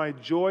 make my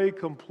joy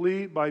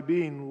complete by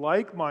being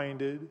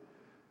like-minded.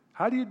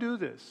 How do you do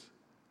this?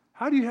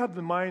 How do you have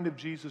the mind of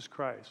Jesus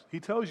Christ? He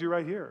tells you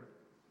right here.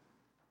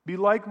 Be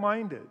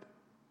like-minded,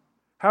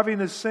 having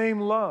the same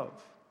love,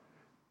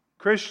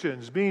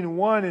 Christians, being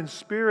one in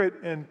spirit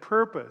and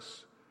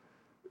purpose.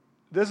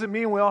 Doesn't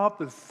mean we all have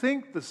to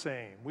think the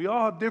same. We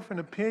all have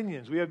different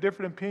opinions. We have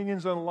different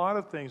opinions on a lot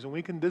of things, and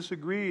we can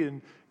disagree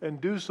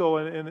and do so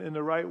in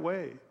the right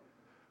way.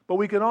 But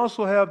we can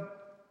also have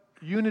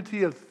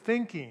unity of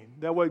thinking,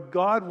 that what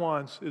God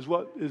wants is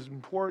what is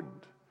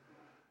important,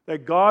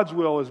 that God's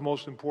will is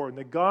most important,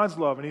 that God's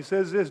love. And he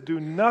says this, do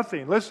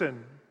nothing.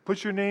 Listen,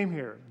 put your name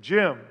here.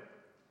 Jim,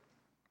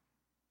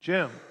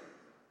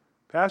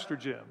 Pastor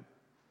Jim.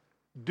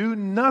 Do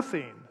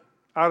nothing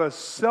out of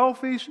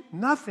selfish,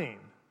 no thing,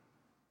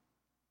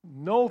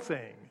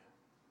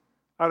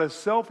 out of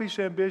selfish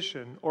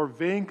ambition or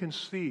vain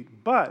conceit,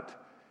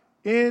 but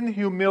in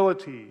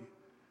humility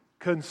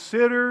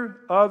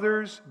consider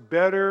others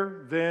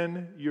better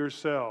than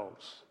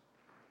yourselves.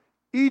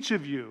 Each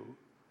of you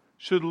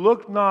should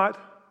look not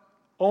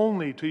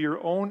only to your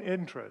own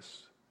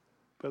interests,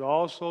 but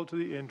also to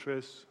the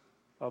interests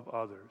of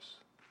others.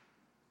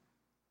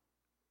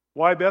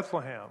 Why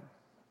Bethlehem?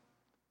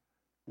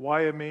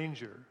 Why a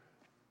manger?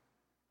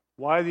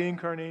 Why the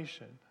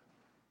incarnation?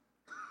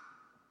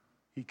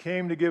 He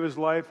came to give his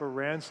life a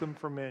ransom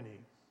for many.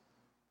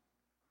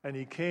 And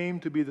he came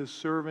to be the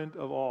servant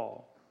of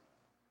all.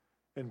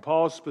 And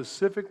Paul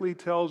specifically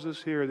tells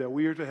us here that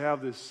we are to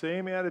have this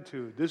same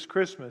attitude, this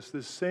Christmas,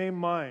 this same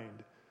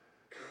mind,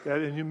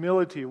 that in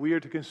humility we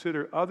are to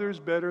consider others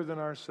better than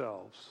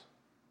ourselves.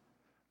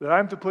 That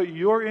I'm to put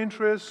your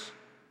interests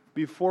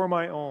before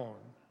my own.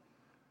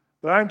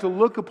 That I'm to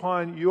look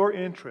upon your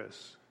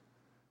interests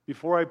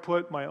before I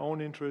put my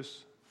own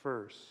interests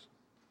first.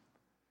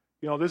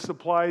 You know, this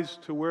applies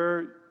to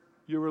where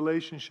your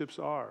relationships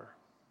are.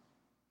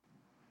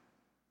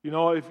 You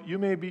know, if you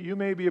may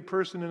be a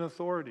person in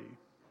authority.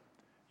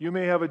 You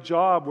may have a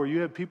job where you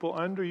have people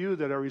under you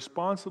that are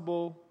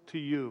responsible to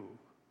you.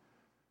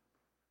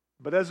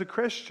 But as a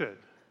Christian,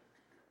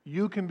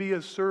 you can be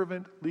a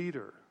servant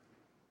leader.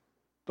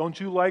 Don't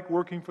you like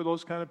working for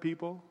those kind of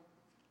people?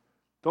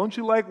 Don't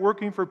you like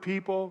working for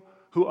people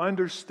who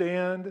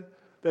understand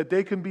that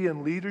they can be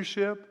in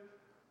leadership,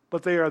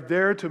 but they are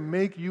there to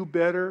make you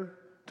better,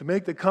 to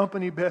make the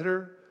company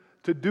better,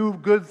 to do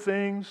good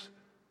things,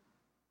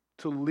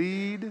 to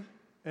lead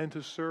and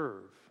to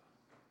serve?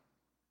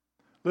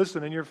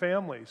 Listen, in your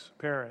families,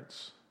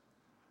 parents,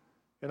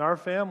 in our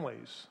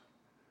families,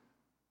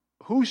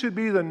 who should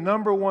be the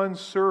number one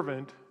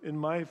servant in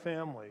my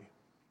family?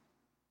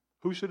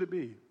 Who should it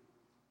be?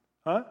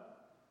 Huh?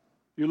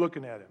 You're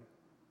looking at him.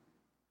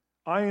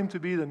 I am to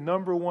be the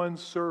number one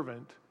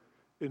servant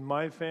in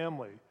my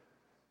family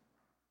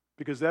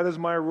because that is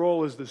my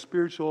role as the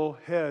spiritual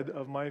head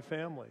of my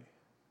family.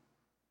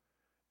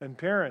 And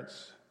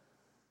parents,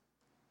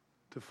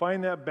 to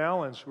find that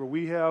balance where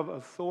we have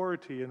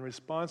authority and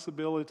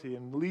responsibility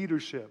and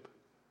leadership,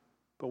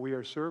 but we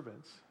are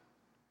servants.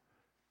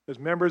 As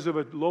members of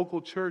a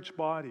local church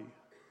body,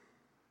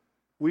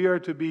 we are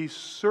to be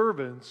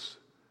servants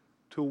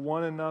to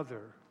one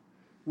another.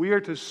 We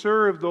are to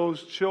serve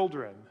those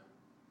children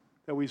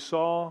that we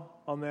saw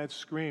on that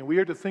screen. We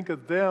are to think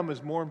of them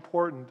as more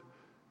important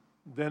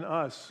than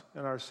us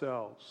and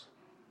ourselves.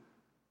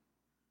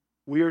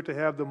 We are to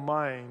have the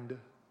mind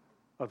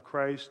of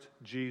Christ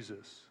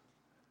Jesus.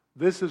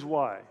 This is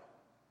why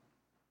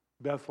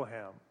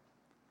Bethlehem.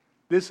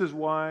 This is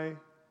why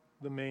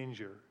the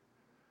manger.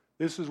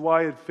 This is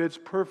why it fits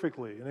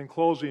perfectly. And in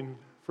closing,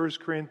 1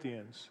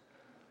 Corinthians.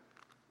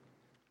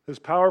 This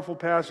powerful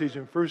passage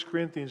in 1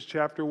 Corinthians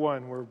chapter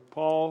 1 where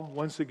Paul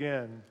once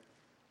again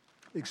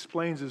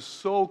explains this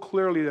so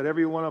clearly that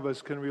every one of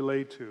us can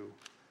relate to.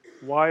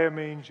 Why a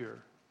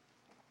manger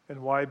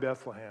and why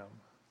Bethlehem?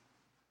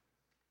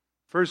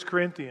 1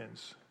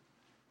 Corinthians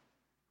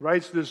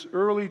writes this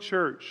early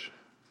church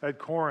at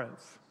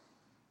Corinth.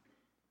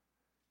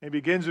 It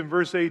begins in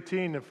verse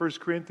 18 of 1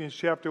 Corinthians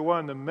chapter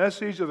 1. The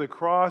message of the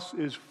cross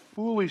is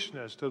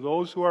foolishness to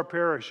those who are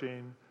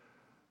perishing,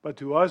 but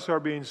to us who are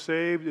being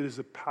saved, it is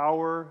the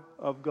power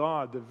of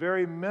God. The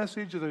very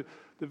message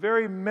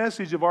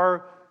of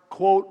our,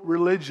 quote,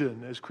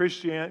 religion as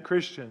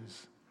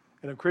Christians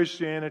and of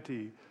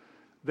Christianity,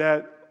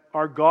 that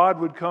our God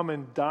would come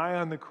and die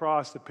on the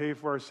cross to pay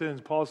for our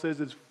sins. Paul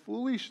says it's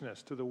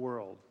foolishness to the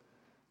world.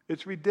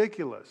 It's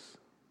ridiculous.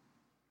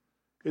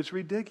 It's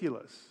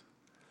ridiculous.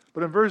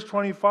 But in verse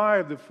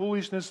 25, the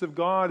foolishness of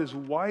God is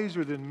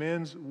wiser than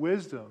men's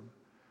wisdom.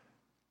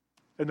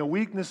 And the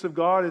weakness of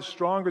God is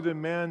stronger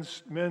than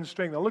men's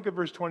strength. Now look at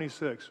verse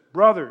 26.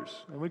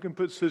 Brothers, and we can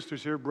put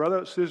sisters here,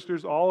 brothers,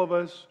 sisters, all of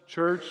us,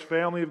 church,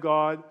 family of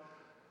God.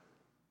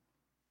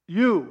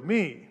 You,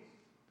 me.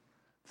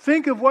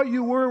 Think of what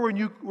you were when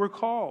you were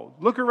called.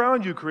 Look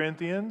around you,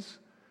 Corinthians.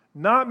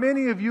 Not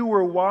many of you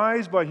were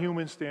wise by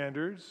human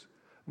standards.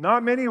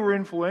 Not many were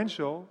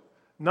influential.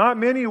 Not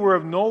many were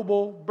of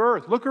noble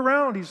birth. Look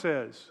around, he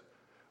says.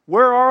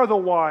 Where are the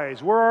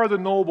wise? Where are the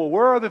noble?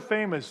 Where are the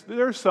famous?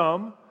 There's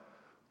some.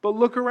 But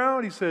look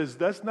around, he says.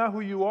 That's not who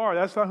you are.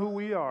 That's not who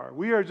we are.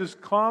 We are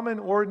just common,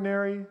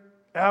 ordinary,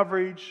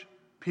 average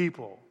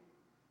people.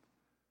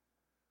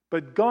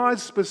 But God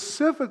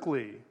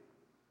specifically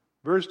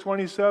Verse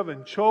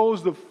 27,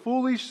 chose the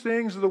foolish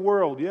things of the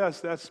world.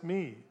 Yes, that's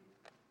me.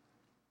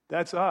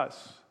 That's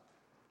us.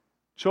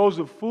 Chose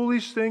the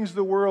foolish things of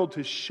the world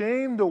to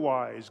shame the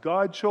wise.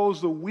 God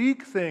chose the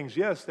weak things.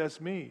 Yes, that's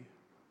me.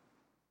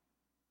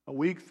 A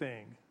weak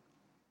thing.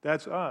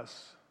 That's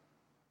us.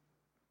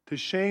 To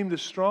shame the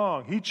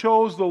strong. He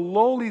chose the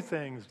lowly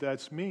things.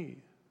 That's me.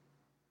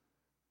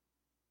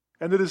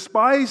 And the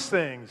despised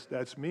things.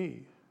 That's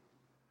me.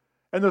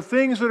 And the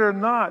things that are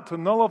not, to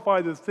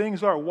nullify the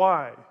things are.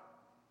 Why?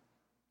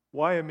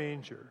 Why a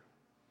manger?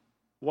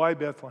 Why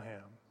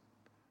Bethlehem?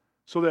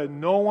 So that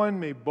no one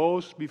may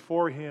boast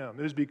before him.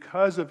 It is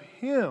because of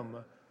him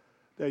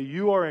that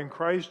you are in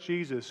Christ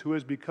Jesus, who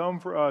has become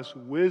for us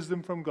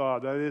wisdom from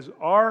God. That is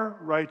our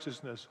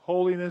righteousness,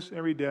 holiness,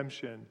 and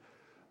redemption.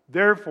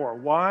 Therefore,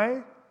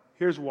 why?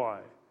 Here's why.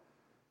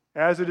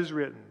 As it is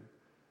written,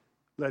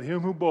 let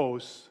him who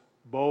boasts,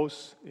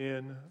 boast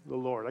in the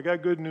Lord. I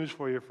got good news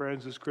for you,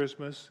 friends, this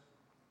Christmas.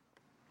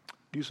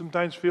 Do you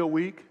sometimes feel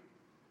weak?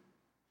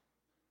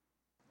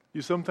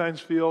 You sometimes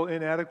feel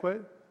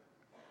inadequate?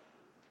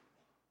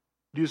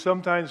 Do you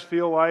sometimes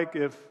feel like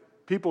if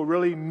people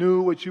really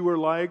knew what you were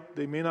like,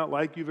 they may not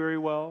like you very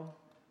well?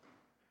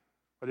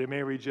 Or they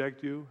may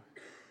reject you?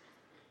 Do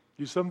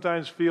you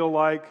sometimes feel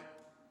like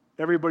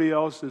everybody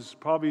else is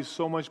probably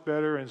so much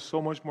better and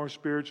so much more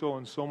spiritual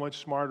and so much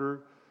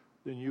smarter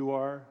than you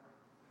are?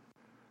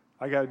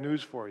 I got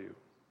news for you.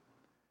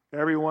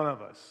 Every one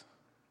of us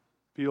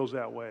feels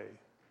that way.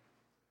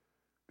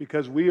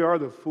 Because we are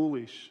the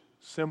foolish,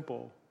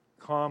 simple,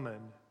 common,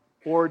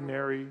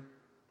 ordinary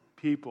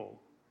people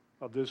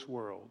of this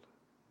world.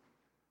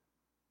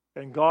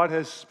 And God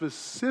has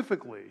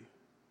specifically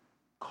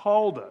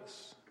called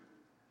us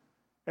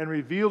and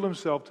revealed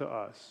himself to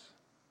us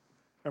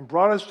and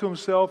brought us to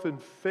himself in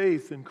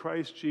faith in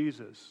Christ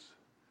Jesus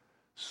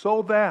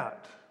so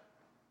that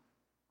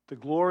the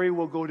glory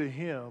will go to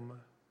him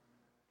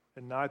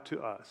and not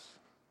to us.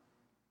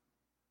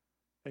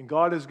 And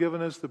God has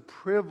given us the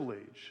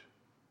privilege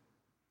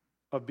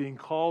of being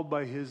called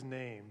by his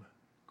name,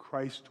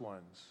 Christ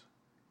ones,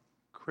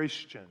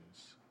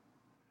 Christians.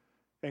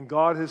 And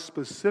God has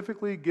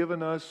specifically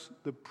given us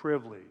the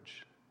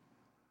privilege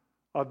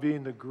of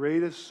being the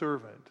greatest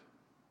servant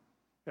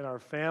in our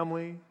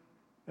family,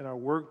 in our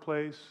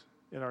workplace,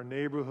 in our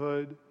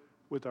neighborhood,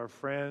 with our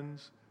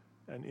friends,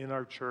 and in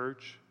our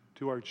church,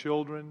 to our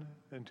children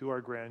and to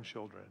our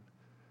grandchildren.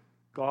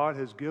 God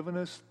has given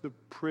us the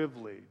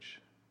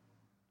privilege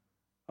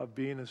of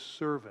being a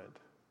servant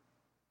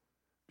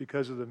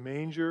because of the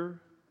manger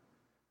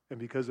and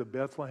because of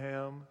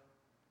Bethlehem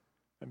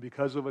and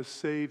because of a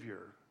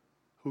Savior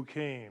who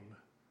came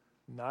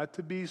not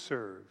to be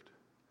served,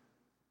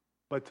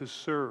 but to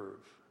serve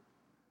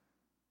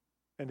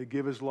and to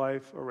give his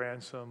life a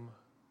ransom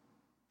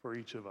for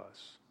each of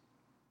us.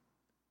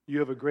 You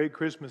have a great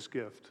Christmas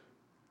gift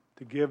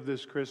to give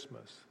this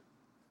Christmas.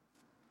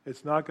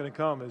 It's not going to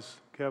come, as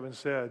Kevin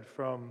said,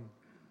 from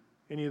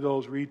any of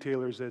those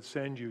retailers that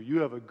send you. You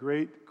have a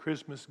great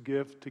Christmas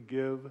gift to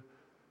give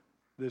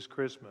this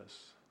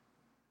Christmas,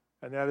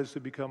 and that is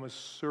to become a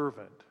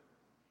servant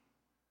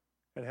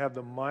and have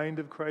the mind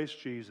of Christ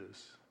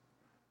Jesus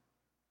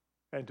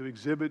and to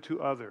exhibit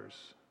to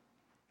others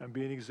and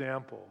be an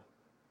example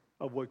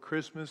of what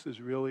Christmas is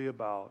really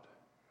about.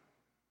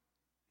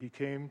 He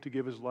came to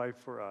give his life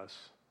for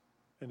us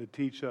and to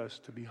teach us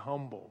to be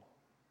humble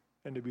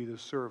and to be the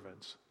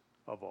servants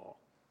of all.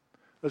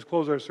 Let's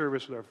close our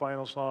service with our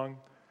final song.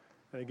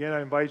 And again,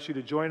 I invite you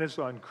to join us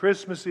on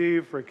Christmas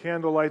Eve for a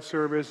candlelight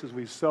service as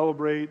we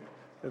celebrate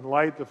and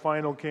light the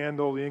final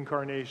candle, the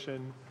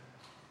Incarnation,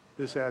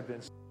 this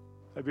Advent.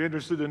 I'd be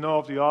interested to know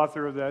if the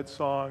author of that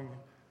song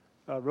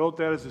wrote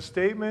that as a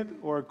statement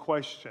or a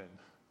question.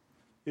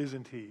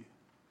 Isn't he?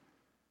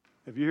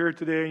 If you're here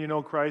today and you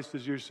know Christ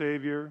as your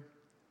Savior,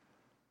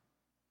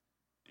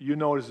 you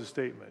know it as a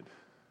statement.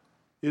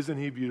 Isn't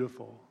he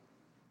beautiful?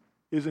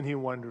 Isn't he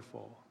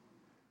wonderful?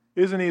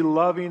 Isn't he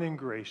loving and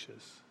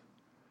gracious?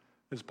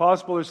 It's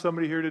possible there's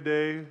somebody here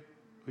today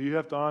who you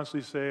have to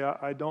honestly say,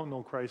 I don't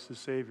know Christ as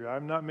Savior.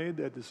 I've not made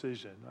that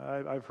decision.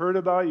 I've heard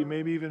about it. You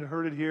maybe even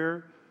heard it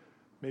here.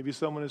 Maybe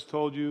someone has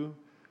told you.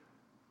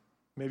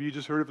 Maybe you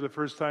just heard it for the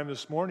first time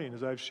this morning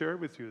as I've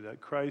shared with you that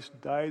Christ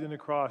died on the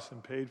cross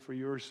and paid for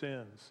your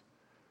sins.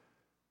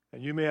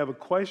 And you may have a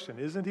question,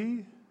 isn't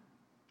he?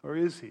 Or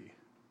is he?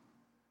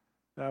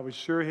 And I would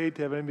sure hate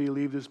to have anybody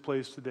leave this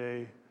place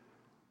today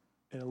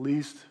and at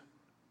least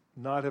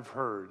not have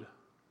heard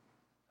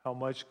how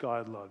much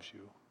God loves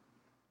you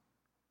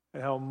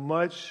and how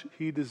much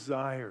he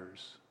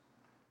desires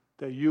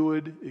that you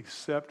would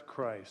accept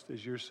Christ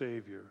as your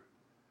Savior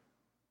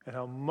and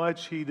how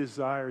much he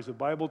desires. The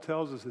Bible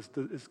tells us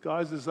it's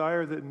God's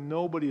desire that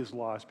nobody is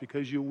lost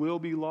because you will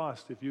be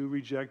lost if you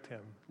reject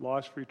him,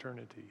 lost for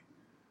eternity.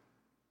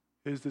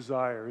 His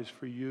desire is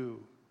for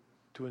you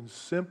to, in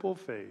simple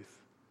faith,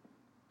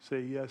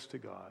 say yes to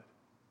God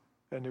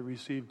and to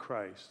receive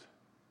Christ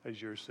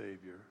as your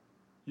Savior.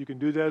 You can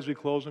do that as we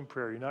close in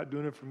prayer. You're not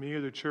doing it for me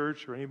or the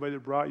church or anybody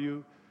that brought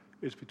you.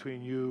 It's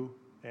between you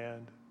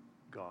and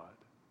God.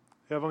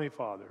 Heavenly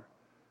Father,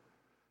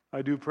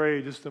 I do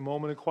pray just a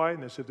moment of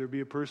quietness if there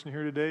be a person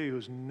here today who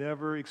has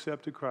never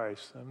accepted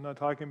Christ. I'm not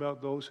talking about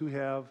those who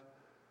have,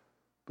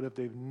 but if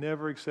they've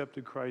never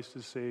accepted Christ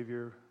as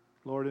Savior,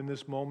 Lord, in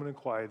this moment of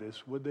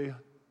quietness, would they,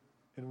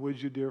 and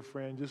would you, dear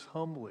friend, just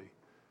humbly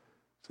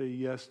say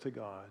yes to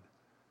God?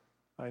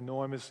 I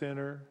know I'm a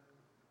sinner.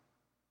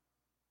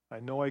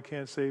 I know I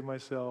can't save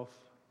myself.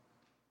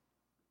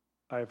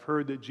 I have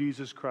heard that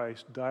Jesus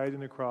Christ died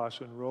on the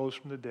cross and rose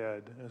from the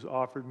dead and has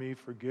offered me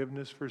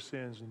forgiveness for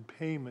sins and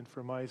payment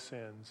for my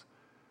sins.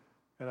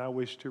 And I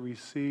wish to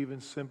receive in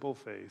simple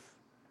faith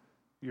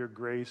your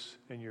grace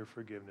and your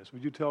forgiveness.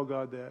 Would you tell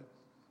God that?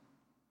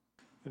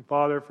 And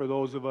Father, for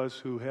those of us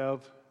who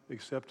have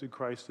accepted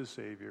Christ as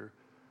Savior,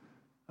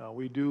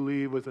 we do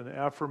leave with an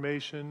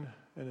affirmation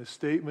and a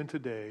statement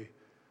today.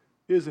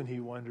 Isn't He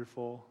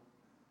wonderful?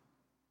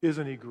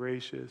 Isn't He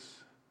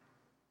gracious?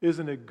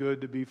 Isn't it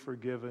good to be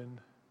forgiven?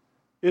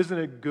 Isn't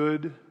it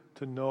good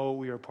to know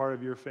we are part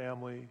of your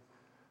family?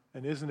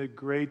 And isn't it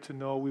great to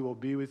know we will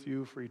be with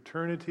you for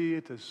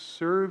eternity, to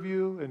serve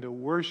you and to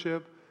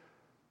worship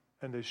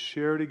and to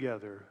share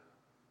together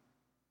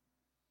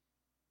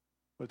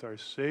with our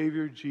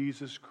Savior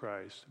Jesus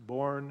Christ,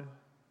 born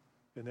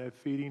in that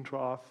feeding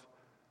trough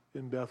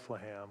in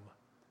Bethlehem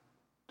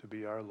to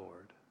be our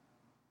Lord.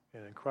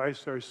 And in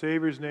Christ our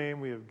Savior's name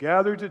we have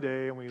gathered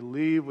today, and we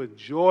leave with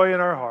joy in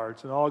our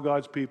hearts, and all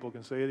God's people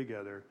can say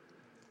together,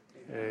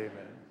 Amen.